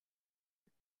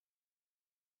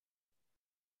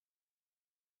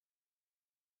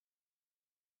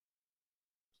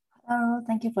Hello,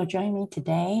 thank you for joining me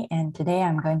today. And today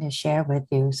I'm going to share with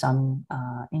you some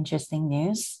interesting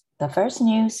news. The first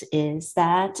news is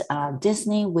that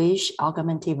Disney Wish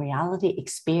augmented reality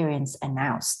experience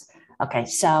announced. Okay,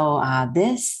 so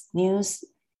this news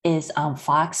is on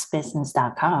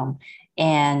foxbusiness.com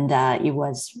and it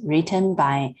was written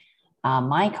by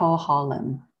Michael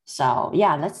Holland. So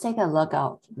yeah, let's take a look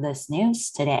at this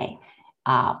news today.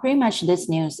 Pretty much this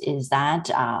news is that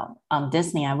on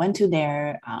Disney, I went to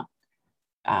their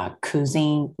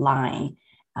cuisine line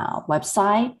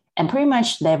website, and pretty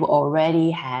much they've already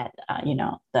had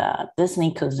the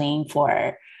Disney cuisine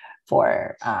for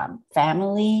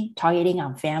family, targeting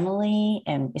on family,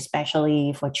 and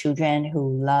especially for children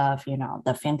who love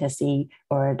the fantasy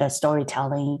or the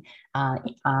storytelling,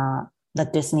 the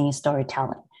Disney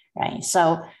storytelling, right?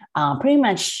 So pretty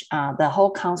much the whole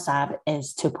concept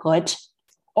is to put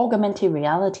augmented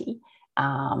reality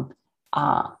on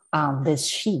this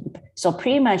sheep. So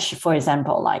pretty much, for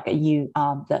example, like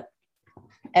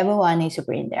everyone needs to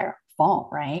bring their phone,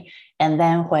 right? And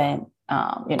then when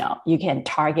you can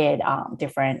target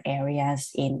different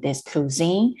areas in this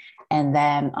cuisine, and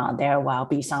then there will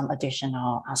be some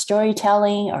additional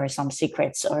storytelling or some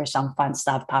secrets or some fun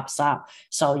stuff pops up,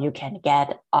 so you can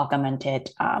get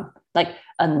augmented like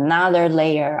another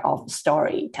layer of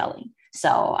storytelling.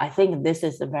 So I think this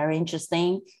is very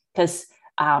interesting because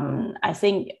I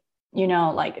think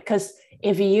because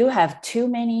if you have too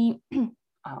many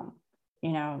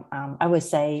I would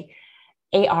say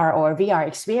AR or VR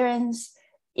experience,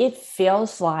 it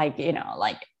feels like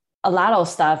like a lot of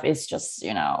stuff is just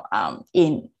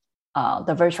in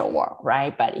the virtual world,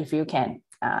 right? But if you can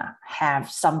have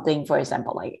something, for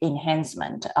example, like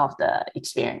enhancement of the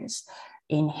experience,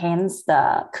 enhance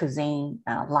the cuisine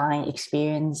line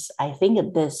experience, I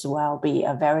think this will be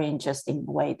a very interesting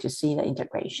way to see the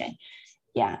integration.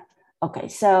 Yeah. Okay.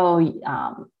 So you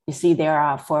see, there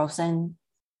are Frozen,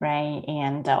 right,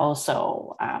 and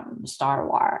also Star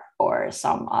Wars or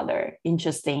some other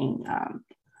interesting.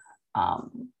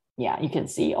 Yeah, you can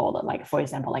see all the, like, for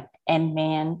example, like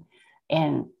Ant-Man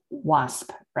and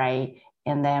Wasp, right?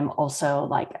 And then also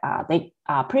like they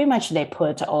pretty much they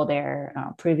put all their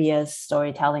previous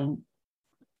storytelling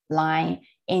line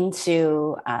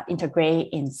into integrate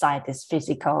inside this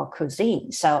physical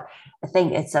cuisine. So I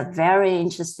think it's a very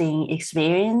interesting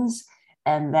experience.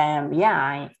 And then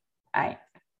I I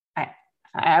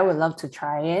I would love to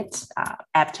try it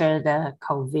after the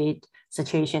COVID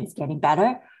situation is getting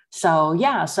better. So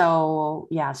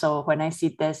when I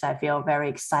see this, I feel very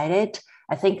excited.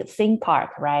 I think theme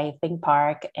park, right? Theme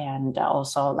park and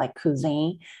also like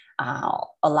cuisine, a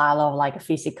lot of like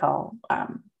physical,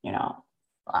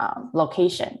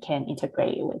 location can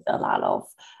integrate with a lot of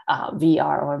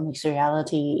VR or mixed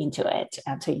reality into it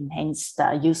to enhance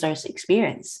the user's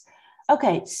experience.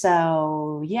 Okay,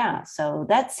 so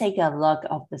let's take a look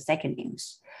of the second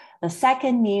news. The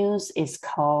second news is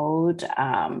called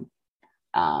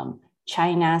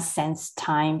China Sense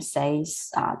Time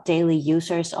says daily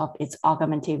users of its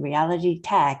augmented reality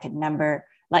tech number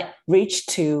like reach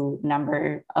to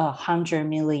number 100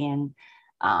 million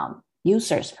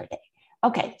users per day.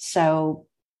 Okay, so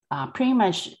pretty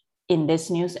much in this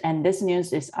news, and this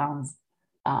news is on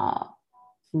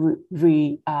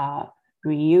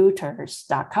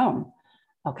Reuters.com.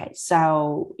 Okay,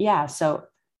 so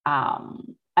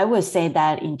I would say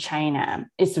that in China,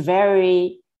 it's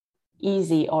very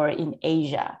easy, or in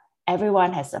Asia,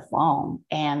 everyone has a phone,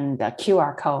 and the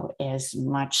QR code is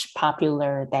much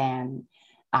popular than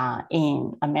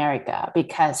in America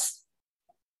because,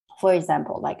 for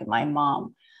example, like my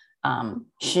mom,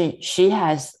 she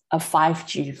has a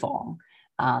 5G phone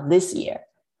this year.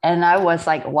 And I was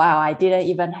like, wow, I didn't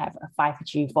even have a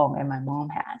 5G phone, and my mom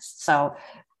has. So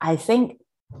I think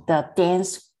the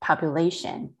dense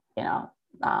population,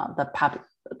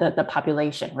 the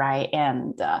population, right?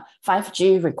 And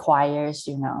 5G requires,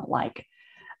 like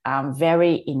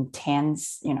very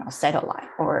intense, satellite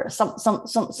or some,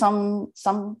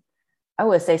 I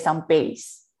would say some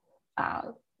base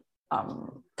uh,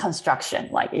 construction,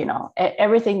 like,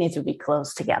 everything needs to be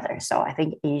close together. So I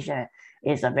think Asia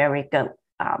is a very good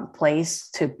place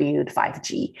to build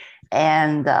 5G.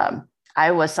 And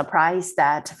I was surprised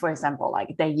that, for example,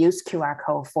 like they use QR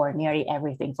code for nearly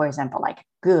everything. For example, like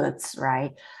goods,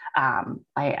 right?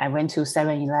 I went to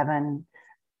 7-Eleven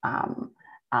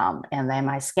and then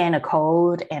I scanned a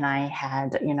code and I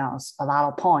had, a lot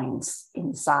of points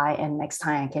inside, and next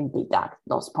time I can deduct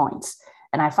those points.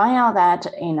 And I find out that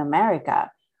in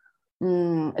America,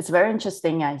 it's very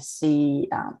interesting. I see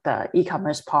the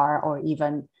e-commerce part or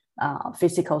even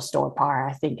physical store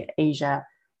part. I think Asia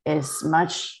is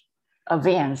much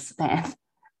advanced than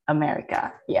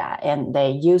America. Yeah. And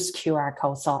they use QR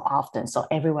code so often. So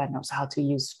everyone knows how to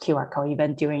use QR code,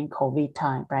 even during COVID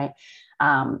time, right?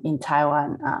 In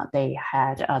Taiwan, they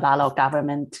had a lot of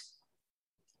government,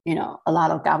 a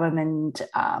lot of government,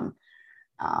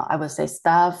 I would say,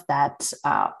 stuff that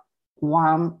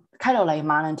one kind of like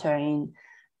monitoring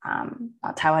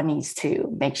Taiwanese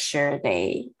to make sure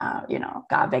they,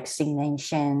 got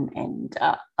vaccination and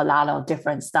a lot of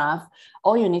different stuff.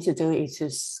 All you need to do is to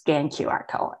scan QR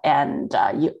code, and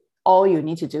all you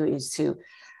need to do is to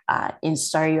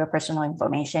insert your personal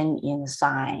information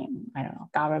inside, I don't know,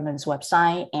 government's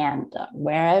website, and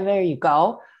wherever you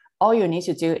go, all you need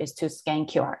to do is to scan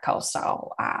QR code.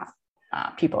 So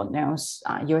people knows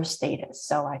your status.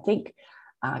 So I think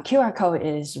QR code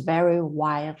is very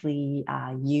widely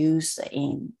used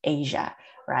in Asia,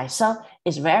 right? So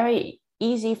it's very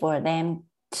easy for them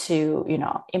to,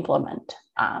 implement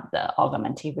the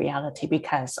augmented reality,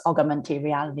 because augmented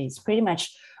reality is pretty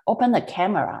much open the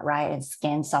camera, right, and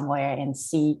scan somewhere and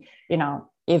see,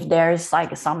 if there's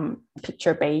like some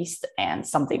picture based and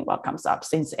something what comes up,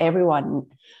 since everyone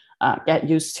get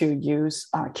used to use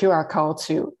QR code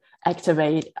to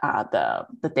activate the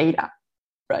data.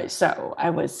 Right. So I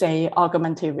would say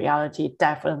augmented reality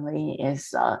definitely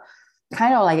is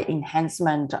kind of like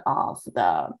enhancement of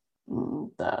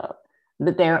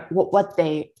what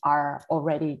they are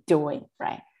already doing.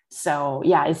 Right. So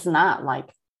yeah, it's not like,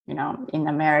 in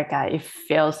America, it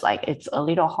feels like it's a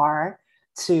little hard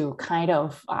to kind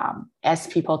of ask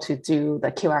people to do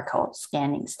the QR code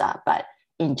scanning stuff. But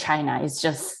in China, it's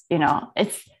just,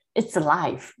 it's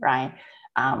live, right?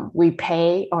 We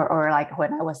pay, or like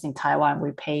when I was in Taiwan,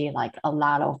 we pay like a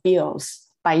lot of bills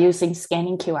by using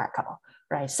scanning QR code,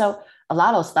 right? So a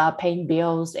lot of stuff, paying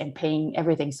bills and paying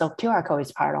everything. So QR code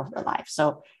is part of the life.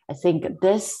 So I think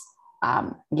this,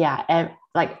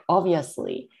 like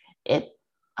obviously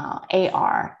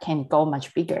AR can go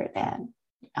much bigger than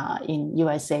in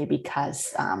USA,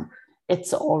 because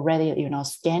it's already,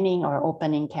 scanning or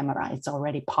opening camera. It's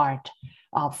already part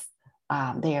of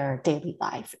their daily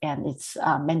life, and it's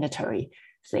a mandatory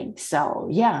thing. So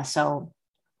yeah, so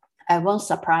I was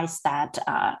surprised that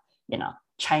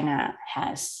China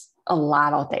has a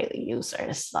lot of daily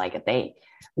users, like they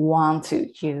want to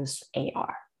use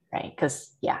AR, right?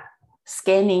 Because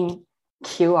scanning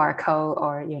QR code,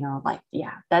 or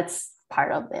that's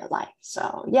part of their life.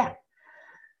 So yeah.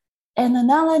 And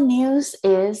another news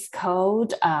is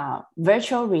called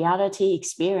virtual reality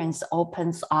experience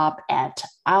opens up at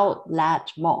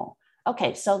Outlet Mall.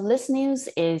 Okay, so this news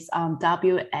is on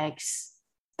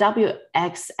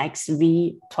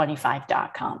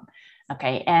WXXV25.com.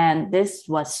 Okay, and this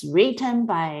was written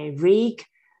by Rick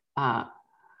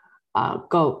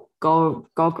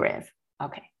Gogreve.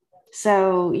 Okay,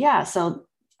 so yeah, so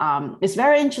it's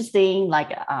very interesting. Like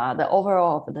the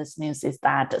overall of this news is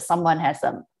that someone has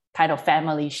a kind of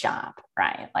family shop,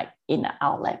 right? Like in an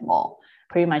outlet mall.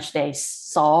 Pretty much they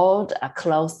sold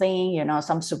clothing,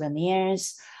 some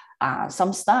souvenirs,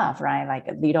 some stuff, right? Like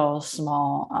a little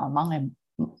small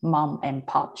mom and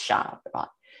pop shop. Right?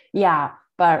 Yeah,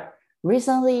 but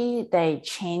recently they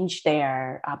changed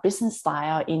their business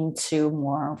style into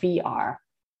more VR.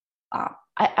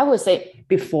 I would say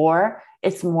before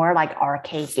it's more like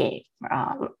arcade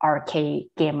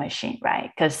game machine,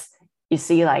 right? Because you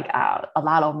see like a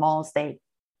lot of malls, they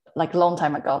like a long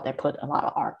time ago, they put a lot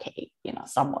of arcade,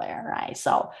 somewhere, right?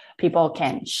 So people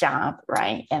can shop,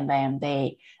 right? And then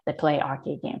they play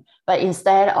arcade game. But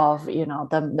instead of,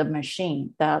 the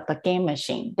machine, the game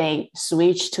machine, they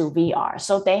switch to VR.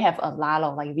 So they have a lot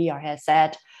of like VR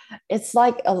headset. It's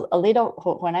like a little,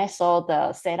 when I saw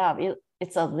the setup,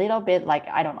 it's a little bit like,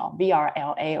 I don't know,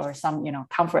 VRLA or some,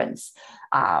 conference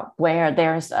where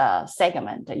there's a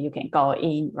segment that you can go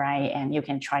in, right? And you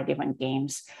can try different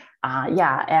games. They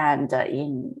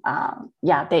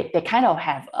kind of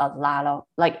have a lot of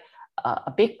like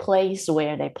a big place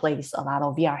where they place a lot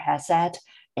of VR headset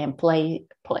and put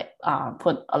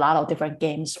a lot of different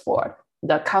games for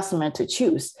the customer to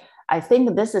choose. I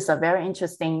think this is a very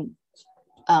interesting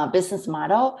business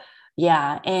model.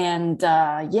 And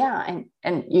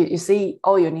you see,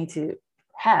 all you need to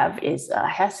have is a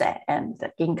headset and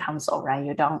the game console, right?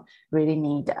 You don't really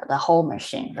need the whole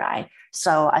machine, right?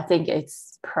 So I think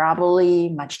it's probably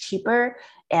much cheaper,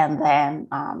 and then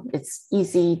it's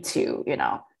easy to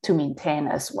maintain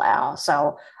as well.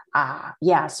 So it's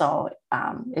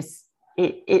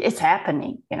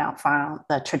happening, from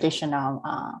the traditional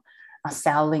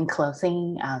selling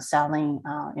clothing, selling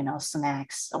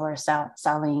snacks, or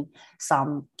selling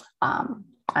some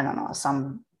I don't know,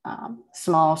 some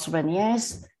small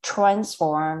souvenirs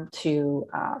transform to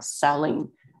selling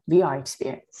VR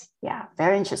experience. Yeah,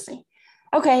 very interesting.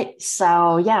 Okay,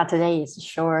 so yeah, today is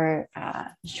short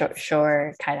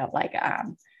kind of like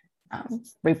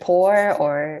report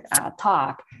or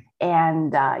talk.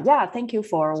 And yeah, thank you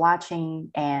for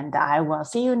watching, and I will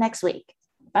see you next week.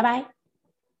 Bye bye.